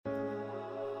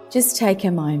Just take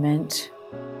a moment.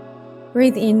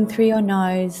 Breathe in through your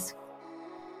nose,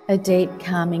 a deep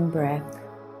calming breath,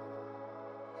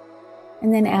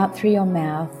 and then out through your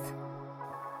mouth,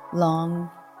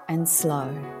 long and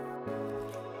slow.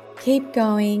 Keep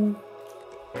going,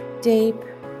 deep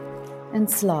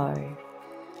and slow.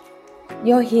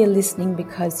 You're here listening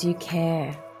because you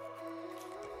care.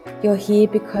 You're here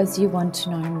because you want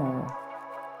to know more.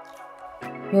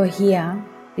 You're here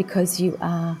because you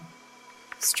are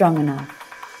strong enough.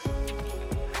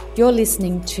 You're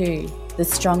listening to the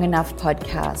Strong Enough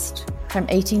podcast from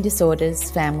Eating Disorders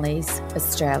Families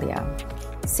Australia.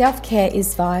 Self-care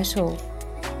is vital.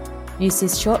 Use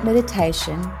this short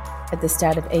meditation at the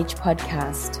start of each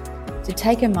podcast to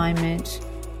take a moment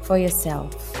for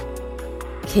yourself.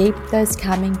 Keep those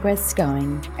calming breaths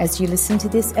going as you listen to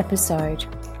this episode,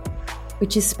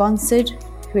 which is sponsored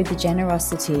through the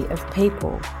generosity of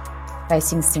people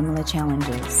facing similar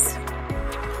challenges.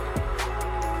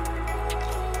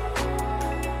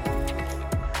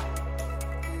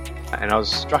 And I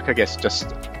was struck, I guess,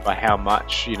 just by how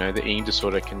much, the eating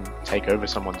disorder can take over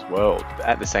someone's world. But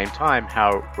at the same time,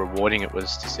 how rewarding it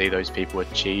was to see those people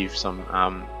achieve some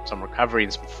recovery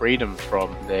and some freedom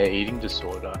from their eating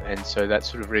disorder. And so that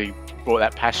sort of really brought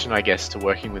that passion, I guess, to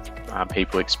working with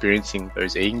people experiencing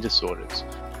those eating disorders.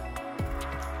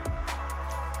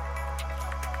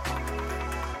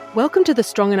 Welcome to the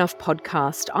Strong Enough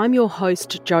podcast. I'm your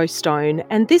host, Jo Stone,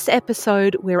 and this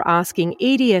episode we're asking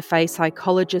EDFA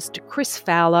psychologist Chris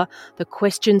Fowler the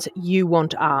questions you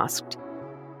want asked.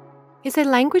 Is there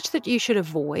language that you should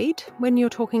avoid when you're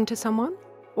talking to someone?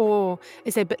 Or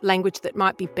is there language that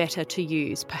might be better to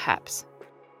use, perhaps?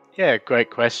 Yeah, great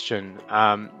question.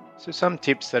 So some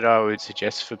tips that I would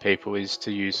suggest for people is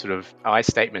to use sort of I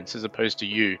statements as opposed to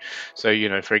you. So,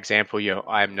 for example,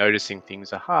 I'm noticing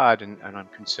things are hard and I'm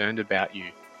concerned about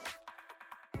you.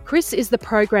 Chris is the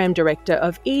Program Director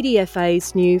of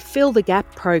EDFA's new Fill the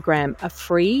Gap program, a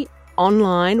free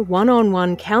online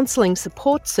one-on-one counselling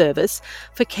support service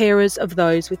for carers of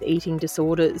those with eating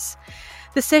disorders.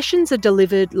 The sessions are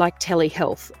delivered like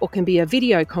telehealth or can be a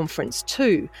video conference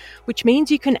too, which means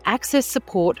you can access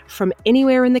support from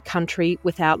anywhere in the country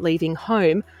without leaving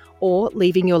home or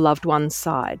leaving your loved one's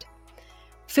side.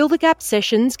 Fill the Gap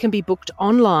sessions can be booked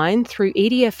online through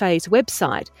EDFA's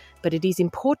website, but it is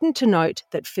important to note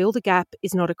that Fill the Gap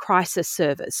is not a crisis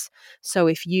service. So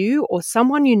if you or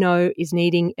someone you know is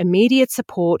needing immediate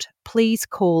support, please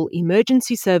call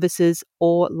emergency services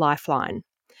or Lifeline.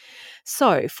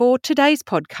 So, for today's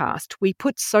podcast, we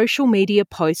put social media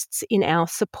posts in our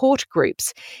support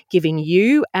groups, giving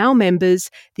you, our members,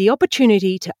 the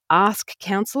opportunity to ask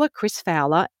Counsellor Chris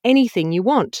Fowler anything you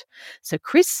want. So,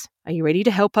 Chris, are you ready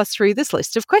to help us through this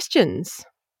list of questions?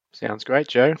 Sounds great,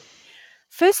 Jo.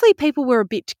 Firstly, people were a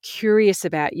bit curious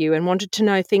about you and wanted to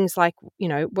know things like,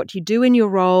 what you do in your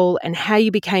role and how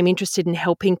you became interested in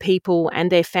helping people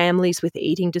and their families with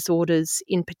eating disorders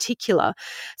in particular.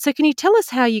 So can you tell us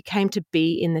how you came to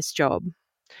be in this job?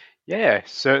 Yeah,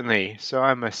 certainly. So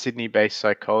I'm a Sydney-based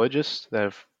psychologist.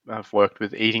 I've worked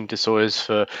with eating disorders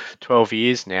for 12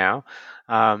 years now.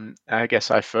 I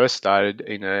guess I first started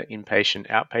in an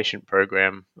outpatient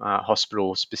program,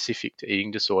 hospital specific to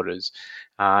eating disorders.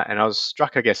 And I was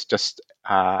struck, I guess, just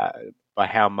by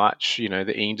how much,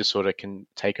 the eating disorder can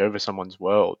take over someone's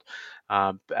world.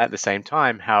 But at the same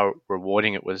time, how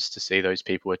rewarding it was to see those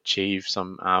people achieve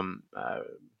some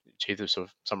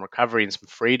recovery and some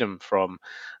freedom from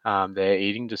their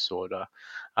eating disorder.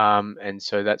 And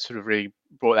so that sort of really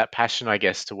brought that passion, I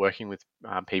guess, to working with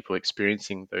people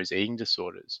experiencing those eating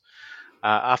disorders.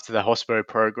 After the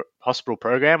hospital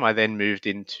program, I then moved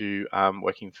into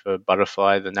working for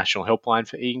Butterfly, the National Helpline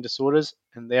for Eating Disorders.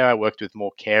 And there I worked with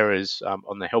more carers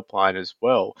on the helpline as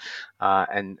well,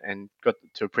 and got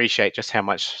to appreciate just how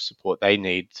much support they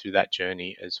need through that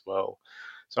journey as well.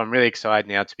 So I'm really excited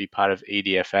now to be part of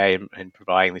EDFA and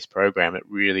providing this program. It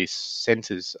really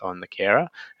centres on the carer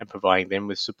and providing them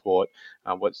with support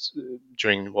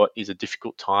during what is a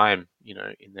difficult time,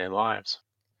 in their lives.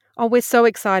 Oh, we're so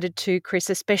excited too, Chris,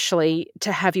 especially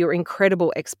to have your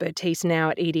incredible expertise now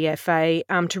at EDFA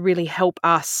to really help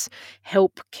us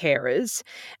help carers.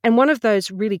 And one of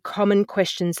those really common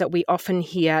questions that we often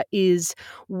hear is,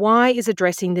 why is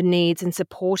addressing the needs and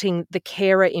supporting the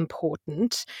carer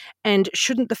important? And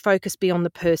shouldn't the focus be on the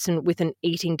person with an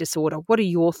eating disorder? What are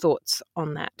your thoughts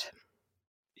on that?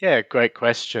 Yeah, great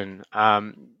question.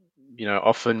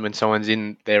 Often when someone's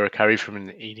in their recovery from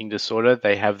an eating disorder,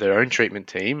 they have their own treatment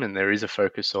team and there is a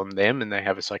focus on them, and they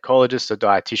have a psychologist, a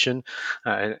dietitian,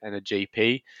 and a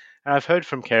GP. And I've heard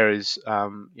from carers,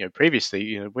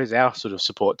 previously, where's our sort of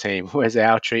support team? Where's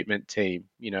our treatment team?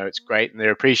 It's great, and they're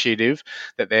appreciative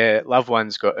that their loved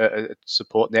ones got a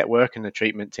support network and a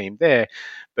treatment team there,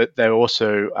 but they're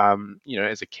also,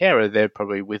 as a carer, they're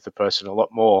probably with the person a lot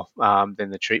more than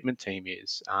the treatment team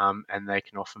is, and they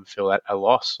can often feel at a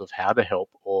loss of how to help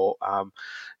or,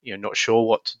 not sure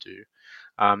what to do.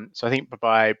 So I think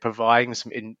by providing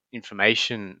some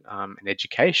information and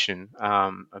education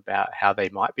about how they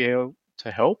might be able to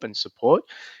help and support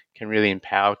can really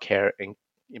empower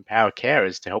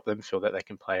carers to help them feel that they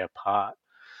can play a part.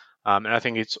 And I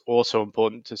think it's also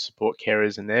important to support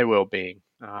carers in their well-being.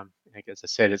 Like as I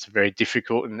said, it's a very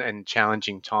difficult and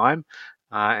challenging time,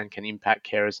 and can impact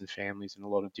carers and families in a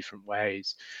lot of different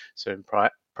ways. So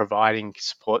providing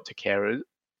support to carers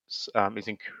is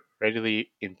incredibly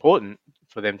important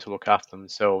for them to look after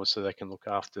themselves so they can look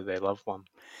after their loved one.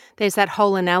 There's that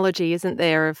whole analogy, isn't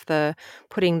there, of the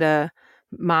putting the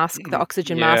oxygen mask Yeah,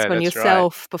 on that's right.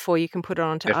 yourself before you can put it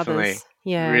on to Definitely. others.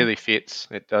 Yeah. Really fits.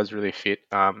 It does really fit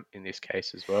in this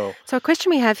case as well. So a question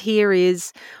we have here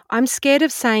is, I'm scared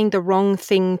of saying the wrong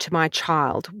thing to my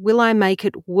child. Will I make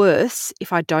it worse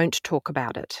if I don't talk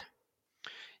about it?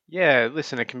 Yeah,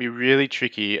 listen, it can be really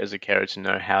tricky as a carer to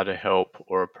know how to help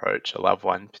or approach a loved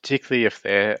one, particularly if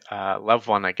their loved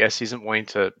one, I guess, isn't wanting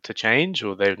to change,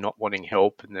 or they're not wanting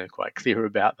help and they're quite clear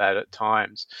about that at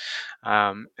times.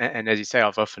 And as you say,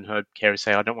 I've often heard carers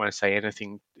say, I don't want to say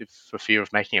anything for fear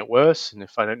of making it worse. And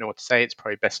if I don't know what to say, it's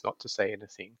probably best not to say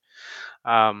anything.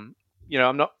 I'm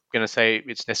not going to say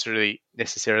it's necessarily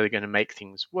going to make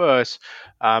things worse,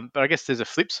 but I guess there's a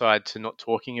flip side to not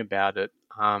talking about it.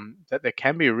 That there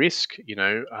can be a risk,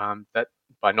 that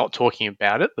by not talking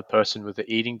about it, the person with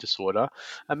the eating disorder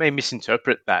may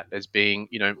misinterpret that as being,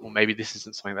 well, maybe this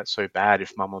isn't something that's so bad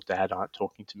if mum or dad aren't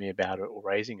talking to me about it or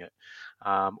raising it.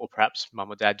 Or perhaps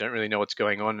mum or dad don't really know what's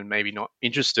going on and maybe not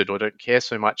interested or don't care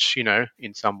so much,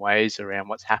 in some ways around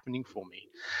what's happening for me.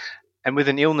 And with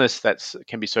an illness that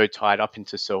can be so tied up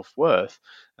into self-worth,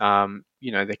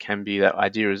 there can be that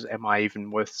idea is, am I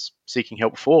even worth seeking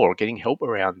help for or getting help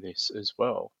around this as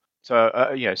well? So,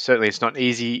 certainly it's not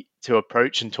easy to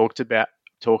approach and talk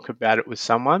about it with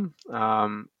someone.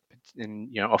 And,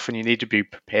 often you need to be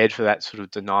prepared for that sort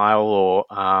of denial or,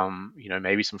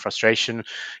 maybe some frustration,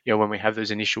 when we have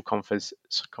those initial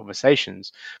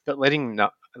conversations. But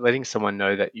letting someone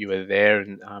know that you are there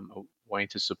and wanting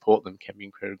to support them can be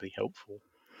incredibly helpful.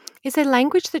 Is there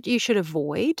language that you should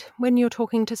avoid when you're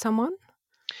talking to someone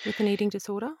with an eating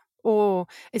disorder? Or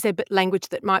is there language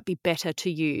that might be better to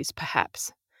use,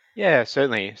 perhaps? Yeah,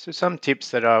 certainly. So some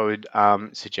tips that I would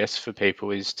suggest for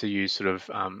people is to use sort of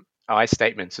I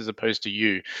statements as opposed to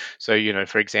you. So,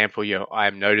 for example, I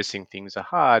am noticing things are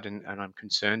hard and I'm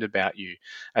concerned about you,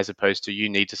 as opposed to you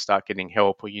need to start getting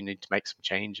help or you need to make some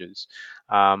changes.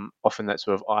 Often that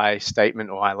sort of I statement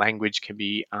or I language can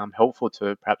be helpful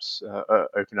to perhaps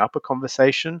open up a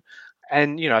conversation.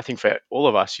 And, I think for all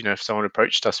of us, if someone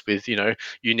approached us with, you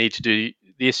need to do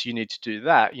this, you need to do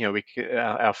that,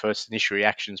 our first initial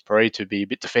reaction is probably to be a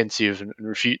bit defensive and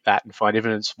refute that and find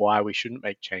evidence why we shouldn't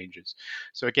make changes.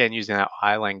 So again, using that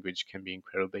I language can be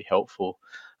incredibly helpful.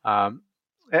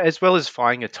 As well as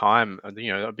finding a time,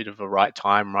 a bit of a right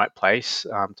time, right place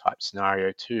type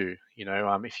scenario too.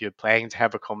 If you're planning to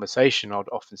have a conversation, I'd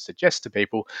often suggest to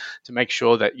people to make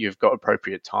sure that you've got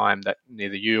appropriate time, that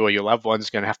neither you or your loved one's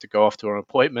going to have to go off to an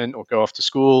appointment or go off to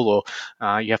school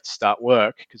or you have to start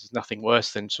work, because there's nothing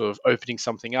worse than sort of opening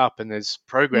something up and there's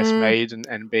progress made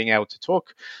and being able to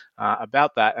talk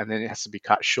about that, and then it has to be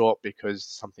cut short because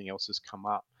something else has come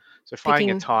up. So finding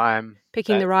a time,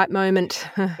 picking the right moment.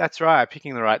 that's right,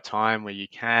 picking the right time where you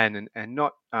can, and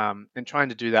not and trying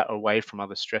to do that away from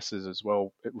other stresses as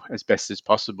well as best as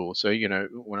possible. So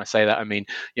when I say that, I mean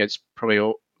it's probably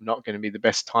not going to be the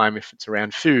best time if it's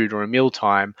around food or a meal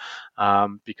time,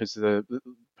 because the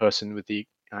person with the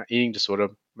eating disorder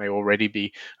may already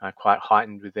be quite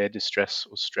heightened with their distress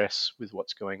or stress with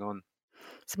what's going on.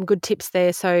 Some good tips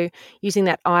there. So using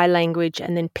that I language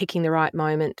and then picking the right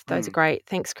moment. Those are great.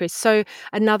 Thanks, Chris. So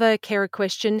another carer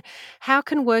question, how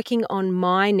can working on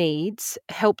my needs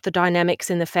help the dynamics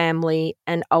in the family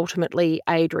and ultimately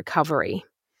aid recovery?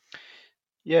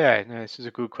 Yeah, no, this is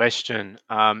a good question.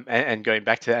 And going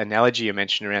back to that analogy you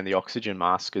mentioned around the oxygen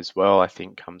mask as well, I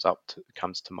think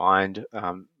comes to mind.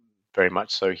 Very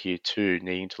much so here too,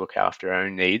 needing to look after our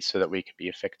own needs so that we can be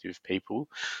effective people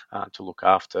to look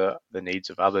after the needs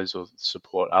of others or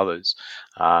support others.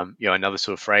 Another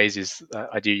sort of phrase is the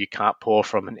idea you can't pour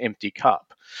from an empty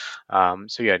cup.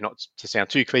 So yeah, not to sound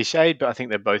too cliched, but I think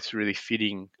they're both really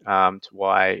fitting to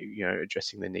why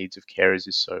addressing the needs of carers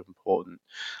is so important,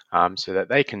 so that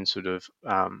they can sort of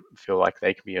feel like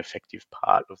they can be an effective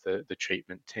part of the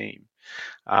treatment team.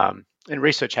 And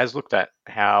research has looked at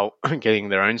how getting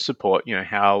their own support,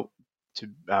 how to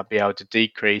be able to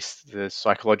decrease the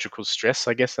psychological stress,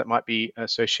 I guess, that might be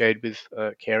associated with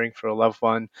caring for a loved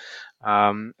one,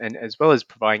 and as well as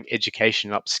providing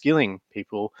education, upskilling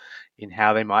people in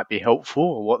how they might be helpful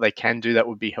or what they can do that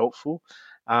would be helpful,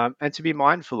 and to be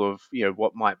mindful of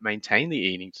what might maintain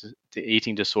the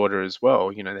eating disorder as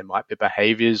well. There might be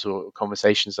behaviours or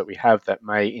conversations that we have that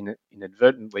may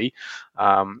inadvertently,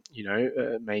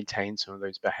 maintain some of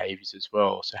those behaviours as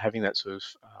well. So having that sort of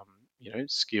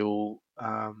skill.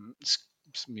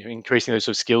 Increasing those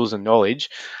sort of skills and knowledge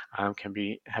can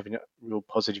be having a real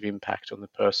positive impact on the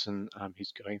person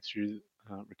who's going through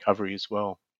recovery as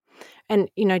well. And,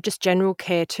 just general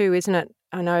care too, isn't it?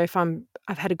 I know if I've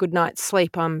had a good night's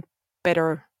sleep, I'm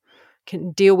better,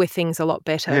 can deal with things a lot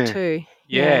better too.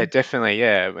 Yeah, definitely.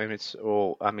 Yeah, I mean, it's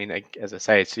all. I mean, as I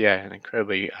say, it's an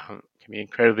incredibly can be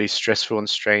incredibly stressful and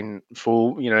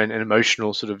strainful, and an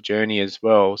emotional sort of journey as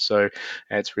well. So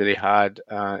it's really hard,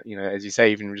 as you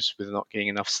say, even just with not getting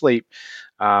enough sleep,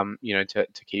 to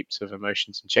keep sort of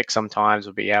emotions in check sometimes,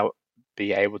 or be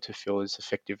able to feel as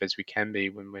effective as we can be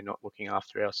when we're not looking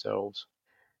after ourselves.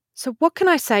 So, what can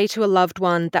I say to a loved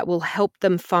one that will help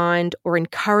them find or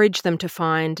encourage them to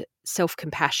find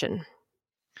self-compassion?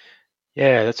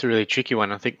 Yeah, that's a really tricky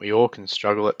one. I think we all can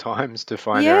struggle at times to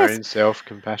find our Yes. own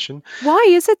self-compassion. Why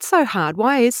is it so hard?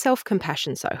 Why is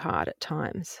self-compassion so hard at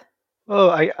times?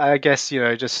 Well, I guess,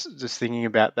 just thinking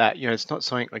about that, it's not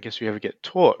something I guess we ever get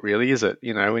taught, really, is it?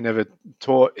 We're never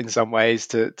taught in some ways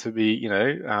to be,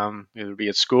 whether it be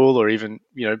at school or even,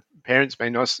 parents may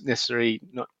not necessarily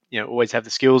not, always have the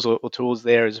skills or tools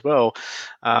there as well,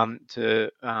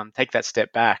 to take that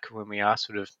step back when we are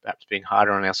sort of perhaps being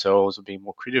harder on ourselves or being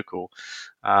more critical,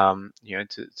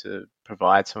 to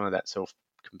provide some of that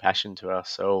self-compassion to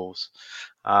ourselves.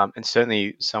 And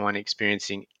certainly someone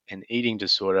experiencing an eating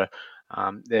disorder,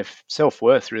 their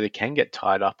self-worth really can get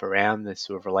tied up around the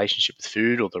sort of relationship with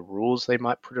food or the rules they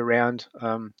might put around,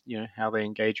 how they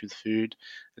engage with food,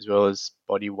 as well as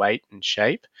body weight and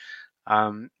shape.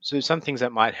 So some things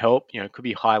that might help, could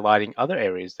be highlighting other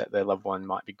areas that their loved one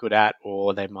might be good at,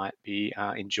 or they might be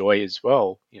enjoy as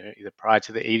well, either prior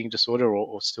to the eating disorder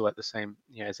or still at the same,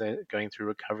 as they're going through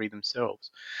recovery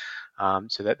themselves,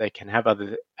 so that they can have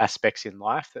other aspects in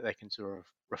life that they can sort of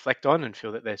reflect on and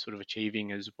feel that they're sort of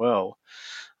achieving as well.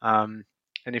 Um,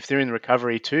 and if they're in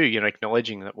recovery too,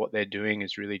 acknowledging that what they're doing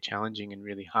is really challenging and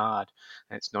really hard,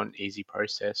 and it's not an easy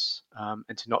process,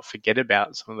 and to not forget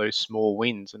about some of those small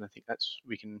wins. And I think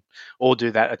we can all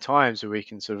do that at times, where we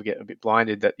can sort of get a bit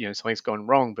blinded that something's gone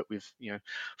wrong, but we've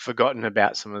forgotten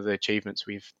about some of the achievements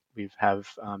we've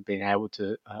been able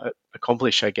to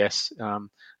accomplish, I guess,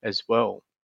 as well.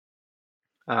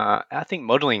 I think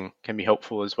modeling can be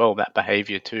helpful as well, that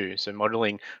behavior too. So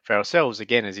modeling for ourselves,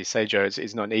 again, as you say, Joe,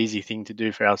 is not an easy thing to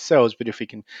do for ourselves, but if we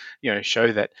can,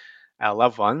 show that our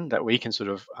loved one, that we can sort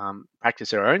of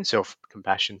practice our own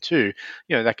self-compassion too,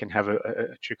 that can have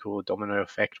a trickle or domino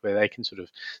effect where they can sort of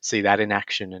see that in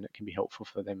action, and it can be helpful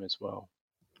for them as well.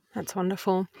 That's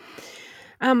wonderful.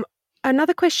 Um,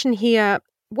 Another question here.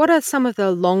 What are some of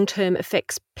the long-term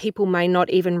effects people may not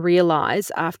even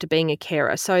realise after being a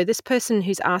carer? So this person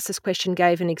who's asked this question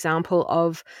gave an example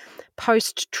of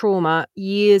post-trauma,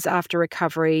 years after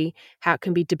recovery, how it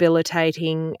can be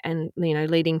debilitating and,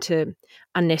 leading to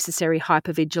unnecessary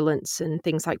hypervigilance and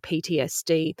things like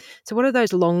PTSD. So what are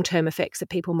those long-term effects that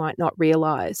people might not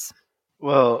realise?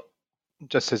 Well,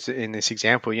 just as in this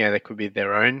example, there could be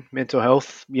their own mental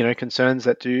health, concerns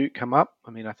that do come up.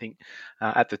 I mean, I think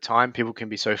at the time people can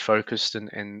be so focused,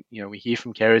 and we hear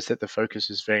from carers that the focus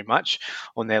is very much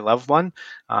on their loved one,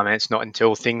 and it's not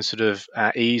until things sort of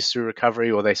ease through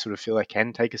recovery, or they sort of feel they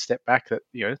can take a step back, that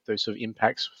those sort of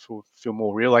impacts feel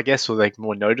more real, I guess, or they're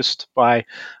more noticed by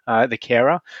the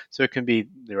carer. So it can be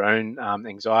their own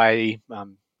anxiety.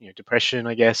 Depression,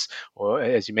 I guess, or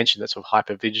as you mentioned, that sort of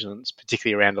hypervigilance,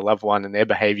 particularly around a loved one and their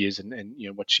behaviours, and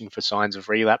watching for signs of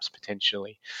relapse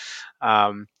potentially.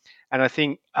 And I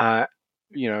think I've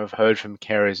heard from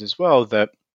carers as well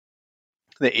that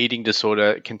the eating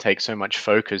disorder can take so much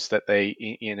focus that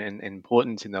and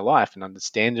importance in their life, and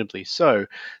understandably so,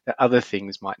 that other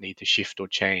things might need to shift or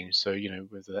change. So,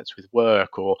 whether that's with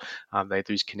work or they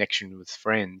lose connection with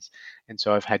friends. And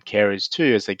so I've had carers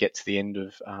too, as they get to the end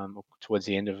of, or towards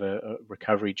the end of a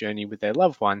recovery journey with their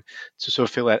loved one, to sort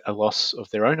of feel that a loss of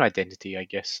their own identity, I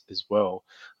guess, as well,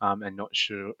 and not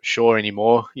sure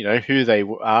anymore, who they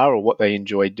are or what they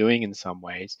enjoy doing in some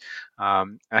ways.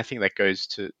 I think that goes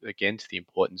to the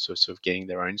importance of sort of getting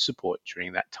their own support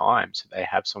during that time, so they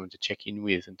have someone to check in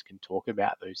with and can talk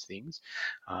about those things,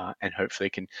 and hopefully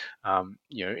can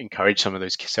encourage some of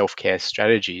those self-care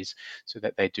strategies so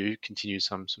that they do continue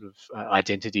some sort of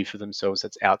identity for themselves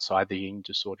that's outside the eating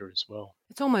disorder as well.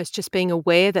 It's almost just being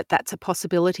aware that that's a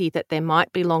possibility, that there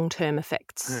might be long-term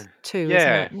effects too, isn't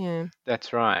Yeah, it? Yeah.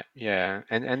 that's right. Yeah,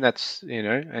 and that's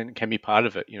and can be part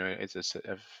of it.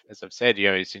 As I've said,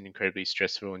 it's an incredibly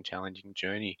stressful and challenging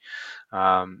journey,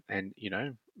 and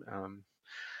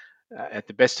at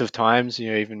the best of times,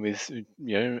 even with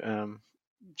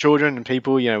children and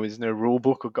people, there's no rule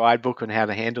book or guidebook on how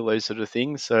to handle those sort of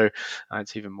things. So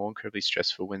it's even more incredibly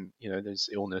stressful when there's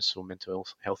illness or mental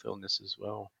health illness as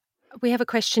well. We have a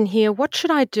question here. What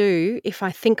should I do if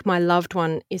I think my loved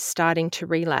one is starting to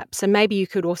relapse? And maybe you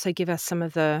could also give us some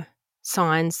of the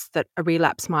signs that a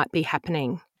relapse might be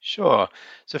happening. Sure.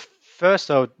 So first,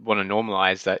 I would want to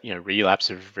normalize that relapse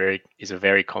is a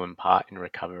very common part in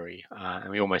recovery, and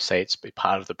we almost say it's a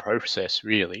part of the process,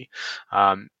 really.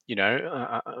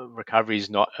 Recovery is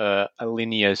not a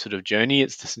linear sort of journey.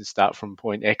 It doesn't start from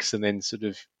point X and then sort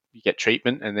of you get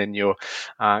treatment and then you're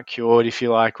cured, if you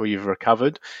like, or you've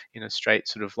recovered in a straight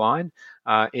sort of line.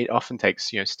 It often takes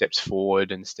steps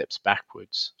forward and steps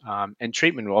backwards, and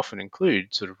treatment will often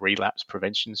include sort of relapse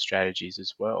prevention strategies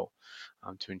as well,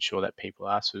 to ensure that people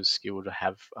are sort of skilled to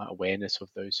have awareness of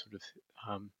those sort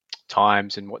of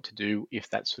times and what to do if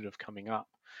that's sort of coming up.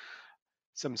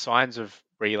 Some signs of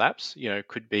relapse,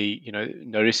 could be,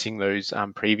 noticing those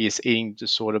previous eating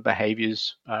disorder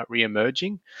behaviors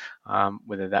re-emerging,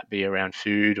 whether that be around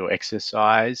food or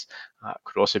exercise.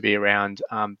 Could also be around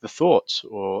the thoughts,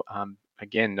 or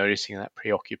again, noticing that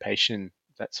preoccupation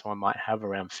that someone might have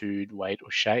around food, weight,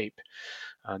 or shape.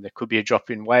 There could be a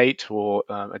drop in weight or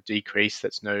a decrease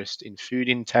that's noticed in food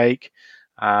intake.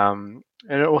 And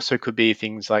it also could be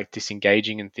things like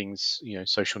disengaging in things,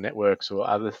 social networks or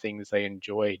other things they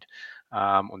enjoyed,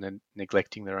 or then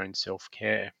neglecting their own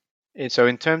self-care. And so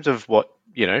in terms of what,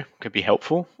 could be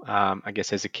helpful, I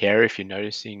guess as a carer, if you're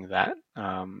noticing that,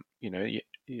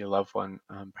 your loved one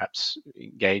perhaps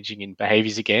engaging in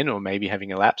behaviors again, or maybe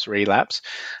having a relapse,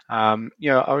 I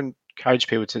would encourage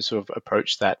people to sort of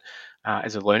approach that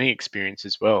as a learning experience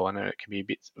as well. I know it can be a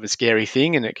bit of a scary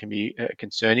thing and it can be a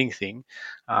concerning thing,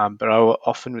 but I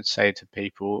often would say to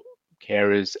people,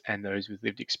 carers and those with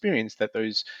lived experience, that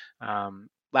those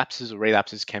lapses or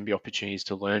relapses can be opportunities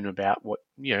to learn about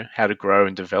how to grow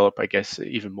and develop, I guess,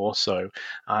 even more so.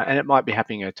 And it might be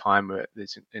happening at a time where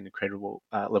there's an incredible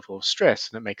level of stress,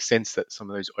 and it makes sense that some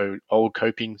of those old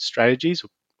coping strategies or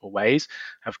ways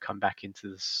have come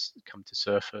to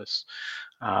surface.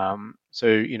 So,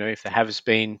 if there has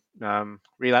been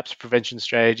relapse prevention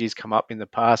strategies come up in the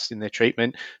past in their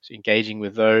treatment, so engaging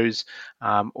with those,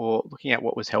 or looking at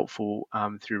what was helpful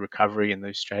through recovery and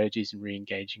those strategies and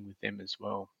re-engaging with them as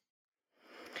well.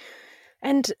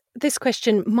 And this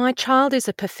question, my child is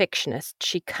a perfectionist.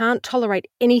 She can't tolerate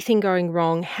anything going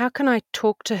wrong. How can I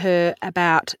talk to her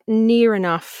about near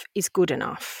enough is good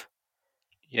enough?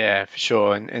 Yeah, for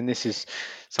sure. And this is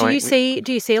Do you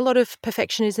something. see a lot of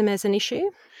perfectionism as an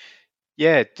issue?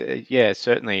 Yeah,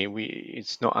 certainly.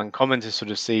 It's not uncommon to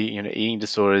sort of see, eating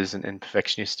disorders and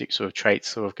perfectionistic sort of traits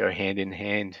sort of go hand in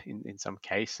hand in some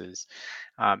cases.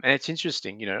 And it's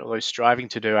interesting, although striving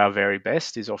to do our very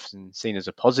best is often seen as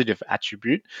a positive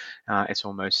attribute, it's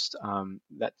almost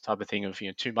that type of thing of,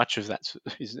 too much of that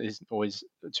is always,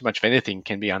 too much of anything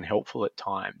can be unhelpful at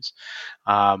times.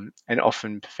 And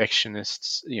often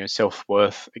perfectionists,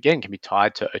 self-worth, again, can be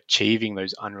tied to achieving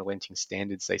those unrelenting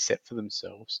standards they set for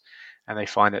themselves. And they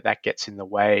find that gets in the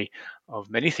way of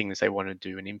many things they want to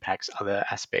do and impacts other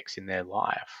aspects in their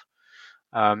life.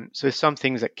 So some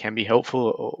things that can be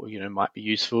helpful or might be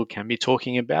useful can be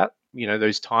talking about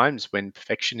those times when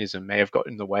perfectionism may have got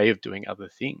in the way of doing other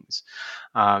things,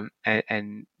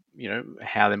 and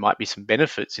how there might be some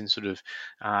benefits in sort of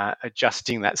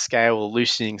adjusting that scale or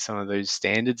loosening some of those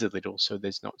standards a little, so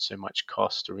there's not so much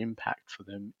cost or impact for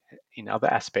them in other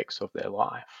aspects of their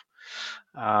life.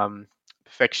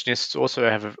 Perfectionists also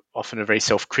have often a very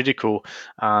self-critical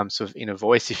sort of inner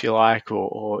voice, if you like,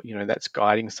 or that's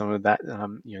guiding some of that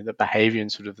the behavior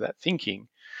and sort of that thinking.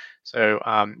 So,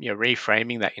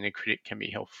 reframing that inner critic can be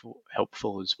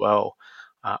helpful as well.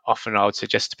 Often I would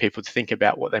suggest to people to think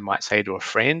about what they might say to a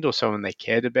friend or someone they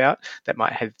cared about that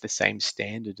might have the same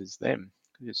standard as them.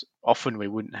 Because often we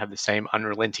wouldn't have the same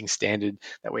unrelenting standard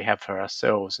that we have for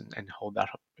ourselves and hold that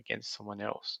up against someone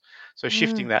else. So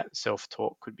shifting Mm, that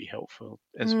self-talk could be helpful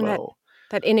as mm, that well.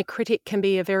 that inner critic can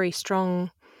be a very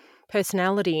strong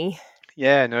personality.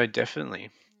 Yeah, no, definitely.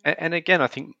 And again, I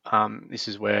think this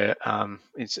is where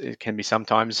it can be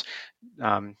sometimes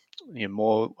um,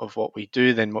 more of what we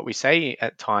do than what we say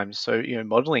at times. So,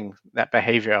 modeling that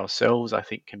behavior ourselves, I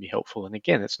think, can be helpful. And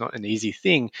again, it's not an easy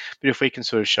thing, but if we can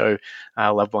sort of show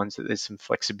our loved ones that there's some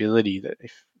flexibility, that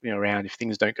if around if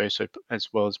things don't go so as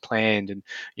well as planned, and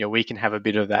we can have a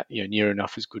bit of that near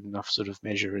enough is good enough sort of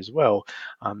measure as well.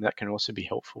 That can also be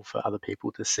helpful for other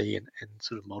people to see and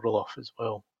sort of model off as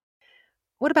well.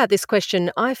 What about this question?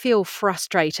 I feel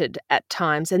frustrated at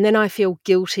times and then I feel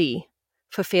guilty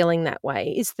for feeling that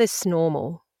way. Is this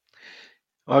normal?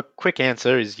 Well, quick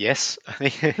answer is yes. I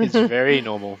think it's very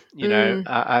normal. Mm.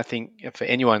 I think for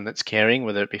anyone that's caring,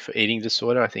 whether it be for eating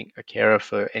disorder, I think a carer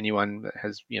for anyone that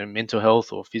has, mental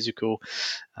health or physical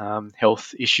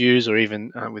health issues, or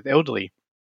even with elderly,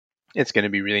 it's going to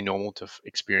be really normal to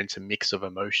experience a mix of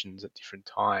emotions at different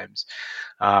times.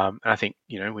 And I think,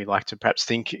 we like to perhaps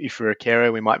think if we're a carer,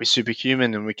 we might be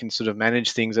superhuman and we can sort of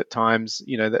manage things at times,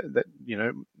 that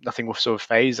nothing will sort of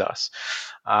phase us.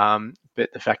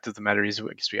 But the fact of the matter is,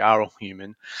 I guess we are all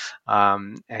human.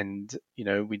 And,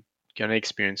 we're going to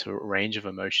experience a range of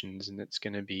emotions, and it's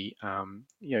going to be,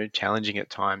 challenging at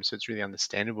times. So it's really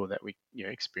understandable that we,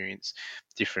 experience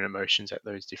different emotions at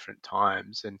those different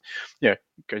times. And,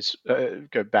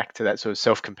 go back to that sort of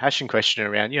self-compassion question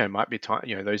around, might be time,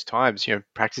 those times,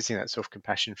 practicing that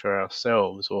self-compassion for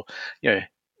ourselves, or,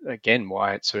 again,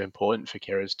 why it's so important for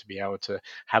carers to be able to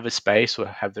have a space or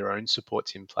have their own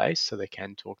supports in place so they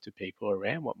can talk to people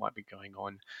around what might be going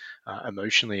on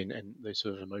emotionally, and those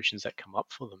sort of emotions that come up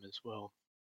for them as well.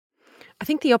 I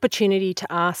think the opportunity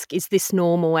to ask, is this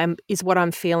normal? And is what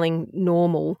I'm feeling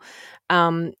normal?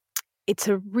 Um, it's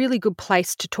a really good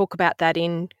place to talk about that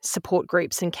in support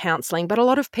groups and counselling. But a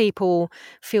lot of people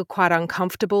feel quite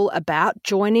uncomfortable about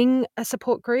joining a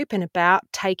support group and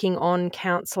about taking on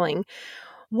counselling.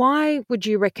 Why would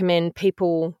you recommend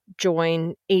people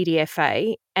join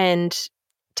EDFA and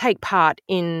take part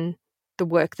in the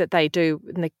work that they do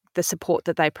and the support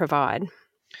that they provide?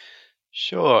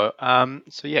 Sure.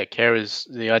 So yeah,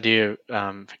 the idea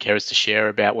for carers to share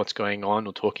about what's going on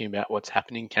or talking about what's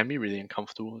happening can be really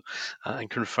uncomfortable and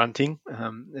confronting,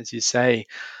 as you say.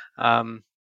 Um,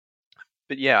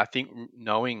 but yeah, I think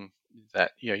knowing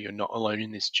that you're not alone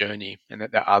in this journey, and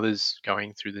that there are others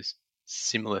going through this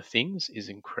similar things, is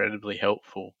incredibly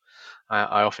helpful.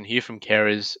 I often hear from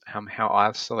carers how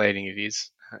isolating it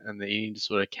is, and the eating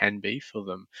disorder can be for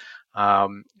them,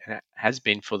 and it has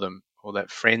been for them, or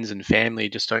that friends and family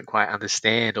just don't quite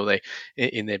understand, or they,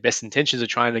 in their best intentions, are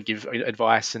trying to give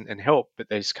advice and help, but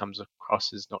they just comes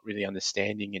across as not really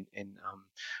understanding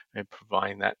and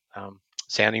providing that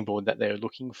sounding board that they're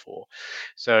looking for.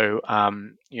 So,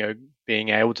 being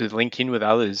able to link in with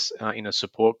others in a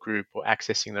support group, or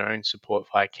accessing their own support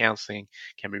via counselling,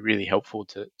 can be really helpful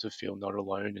to feel not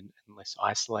alone and less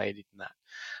isolated in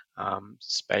that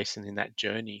space and in that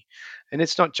journey. And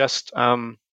it's not just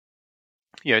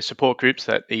support groups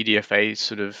that EDFA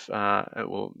sort of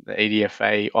the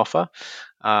EDFA offer.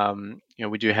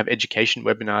 We do have education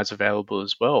webinars available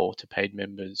as well to paid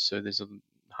members. So there's over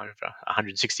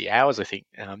 160 hours, I think,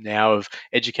 now of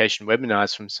education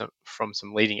webinars from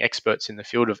some leading experts in the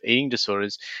field of eating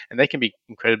disorders, and they can be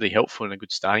incredibly helpful and a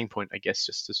good starting point, I guess,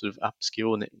 just to sort of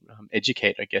upskill and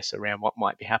educate, I guess, around what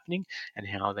might be happening and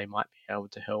how they might be able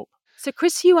to help. So,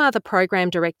 Chris, you are the program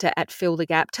director at Fill the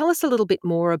Gap. Tell us a little bit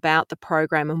more about the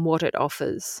program and what it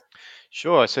offers.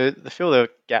 Sure. So the Fill the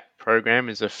Gap program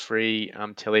is a free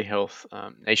telehealth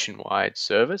nationwide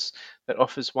service that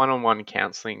offers one-on-one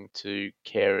counselling to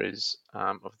carers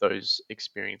of those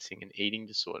experiencing an eating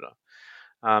disorder.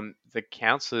 The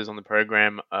counsellors on the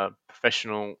program are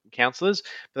professional counsellors,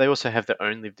 but they also have their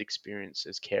own lived experience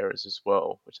as carers as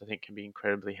well, which I think can be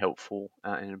incredibly helpful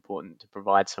and important to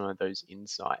provide some of those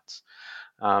insights.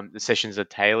 The sessions are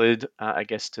tailored, I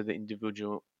guess, to the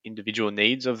individual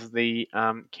needs of the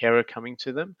carer coming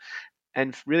to them,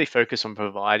 and really focus on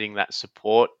providing that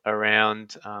support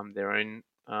around their own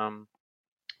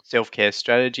self-care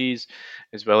strategies,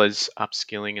 as well as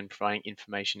upskilling and providing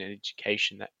information and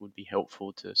education that would be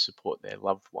helpful to support their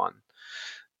loved one.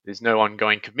 there's no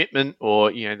ongoing commitment,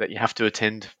 or that you have to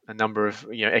attend a number of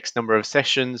X number of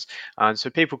sessions. So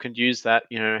people can use that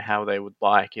how they would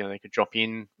like. They could drop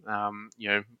in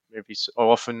every so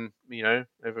often,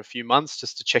 over a few months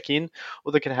just to check in,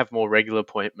 or they could have more regular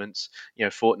appointments,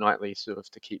 fortnightly, sort of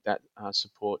to keep that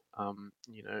support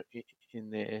in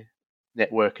their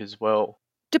network as well.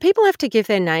 Do people have to give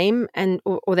their name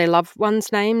or their loved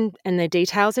one's name and their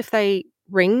details if they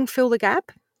ring Fill the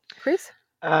Gap, Chris?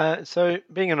 So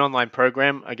being an online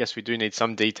program, I guess we do need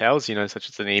some details, such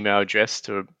as an email address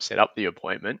to set up the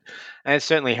appointment. And it's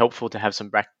certainly helpful to have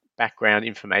some background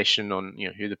information on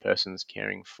who the person's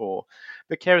caring for.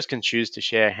 But carers can choose to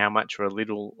share how much or a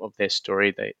little of their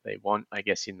story they want, I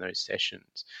guess, in those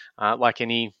sessions. Like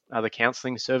any other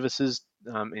counselling services,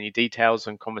 any details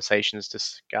and conversations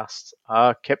discussed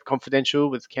are kept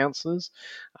confidential with counsellors.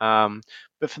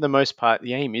 But for the most part,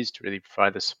 the aim is to really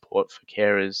provide the support for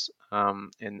carers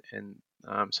and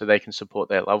so they can support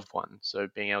their loved one. So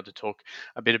being able to talk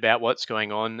a bit about what's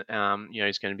going on,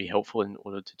 is going to be helpful in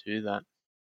order to do that.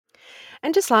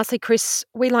 And just lastly, Chris,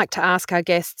 we like to ask our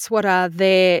guests what are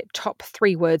their top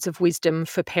 3 words of wisdom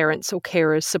for parents or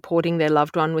carers supporting their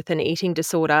loved one with an eating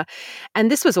disorder.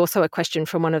 And this was also a question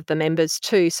from one of the members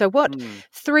too. So what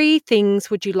 3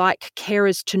 things would you like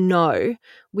carers to know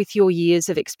with your years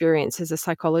of experience as a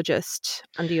psychologist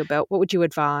under your belt? What would you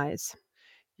advise?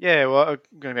 Yeah, well,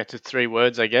 going back to 3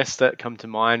 words, I guess that come to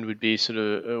mind would be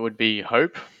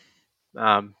hope,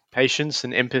 patience,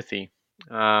 and empathy.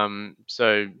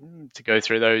 So to go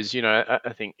through those,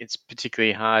 I think it's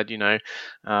particularly hard, when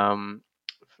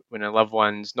a loved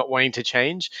one's not wanting to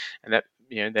change, and that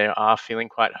they are feeling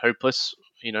quite hopeless,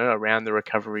 around the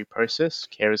recovery process.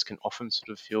 Carers can often sort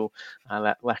of feel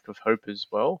that lack of hope as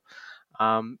well.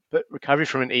 But recovery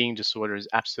from an eating disorder is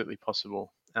absolutely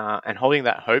possible. And holding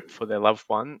that hope for their loved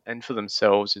one and for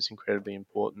themselves is incredibly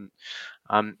important.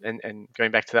 And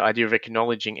going back to the idea of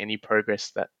acknowledging any progress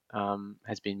that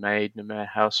has been made, no matter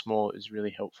how small, is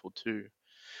really helpful too.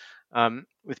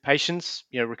 With patients,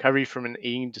 recovery from an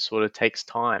eating disorder takes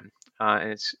time.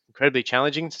 And it's incredibly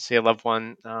challenging to see a loved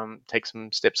one take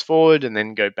some steps forward and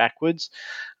then go backwards.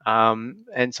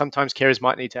 And sometimes carers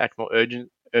might need to act more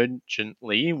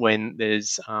urgently when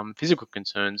there's physical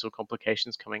concerns or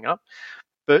complications coming up.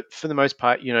 But for the most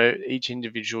part, each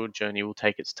individual journey will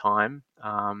take its time,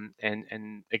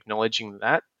 and acknowledging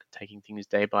that, taking things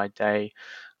day by day,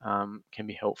 can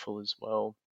be helpful as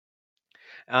well.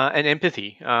 And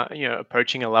empathy,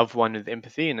 approaching a loved one with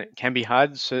empathy, and it can be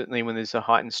hard, certainly when there's a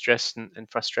heightened stress and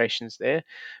frustrations there.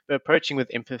 But approaching with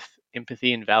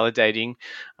empathy and validating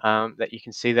that you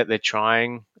can see that they're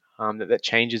trying, that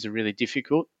changes are really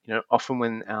difficult. Often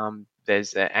when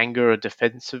there's anger or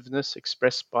defensiveness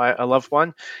expressed by a loved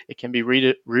one, it can be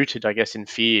rooted, I guess, in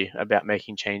fear about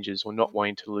making changes or not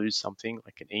wanting to lose something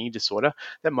like an eating disorder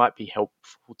that might be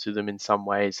helpful to them in some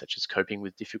ways, such as coping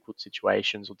with difficult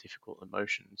situations or difficult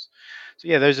emotions. So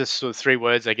yeah, those are sort of 3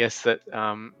 words, I guess, that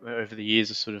over the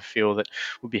years I sort of feel that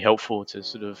would be helpful to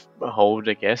sort of hold,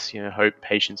 I guess, hope,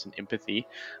 patience, and empathy,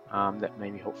 that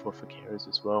may be helpful for carers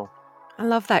as well. I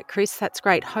love that, Chris. That's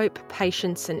great. Hope,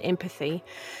 patience, and empathy.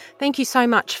 Thank you so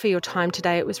much for your time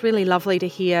today. It was really lovely to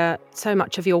hear so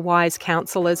much of your wise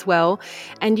counsel as well.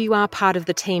 And you are part of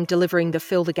the team delivering the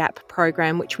Fill the Gap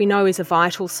program, which we know is a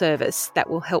vital service that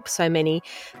will help so many.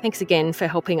 Thanks again for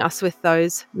helping us with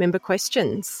those member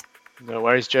questions. No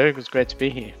worries, Joe. It was great to be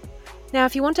here. Now,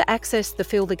 if you want to access the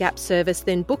Fill the Gap service,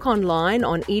 then book online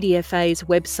on EDFA's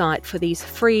website for these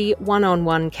free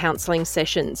one-on-one counselling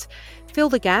sessions. Fill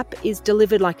the Gap is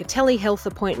delivered like a telehealth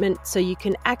appointment, so you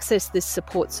can access this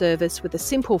support service with a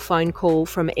simple phone call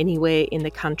from anywhere in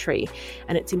the country.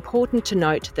 And it's important to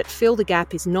note that Fill the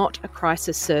Gap is not a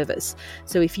crisis service.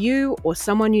 So if you or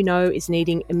someone you know is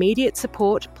needing immediate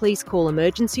support, please call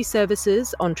emergency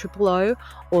services on 000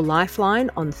 or Lifeline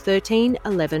on 13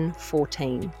 11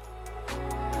 14.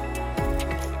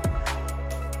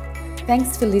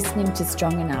 Thanks for listening to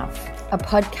Strong Enough, a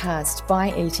podcast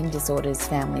by Eating Disorders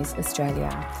Families Australia,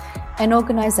 an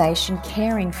organisation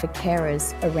caring for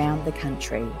carers around the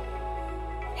country.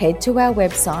 Head to our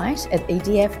website at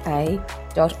edfa.org.au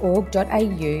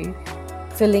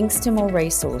for links to more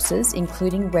resources,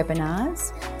 including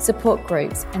webinars, support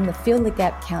groups, and the Fill the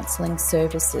Gap counselling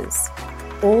services.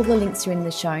 All the links are in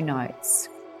the show notes.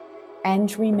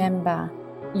 And remember,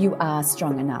 you are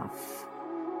strong enough.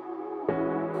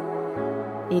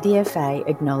 EDFA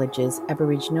acknowledges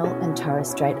Aboriginal and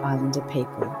Torres Strait Islander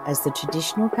people as the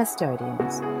traditional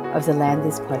custodians of the land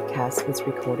this podcast was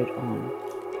recorded on.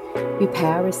 We pay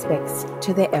our respects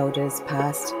to their elders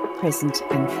past, present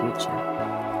and future.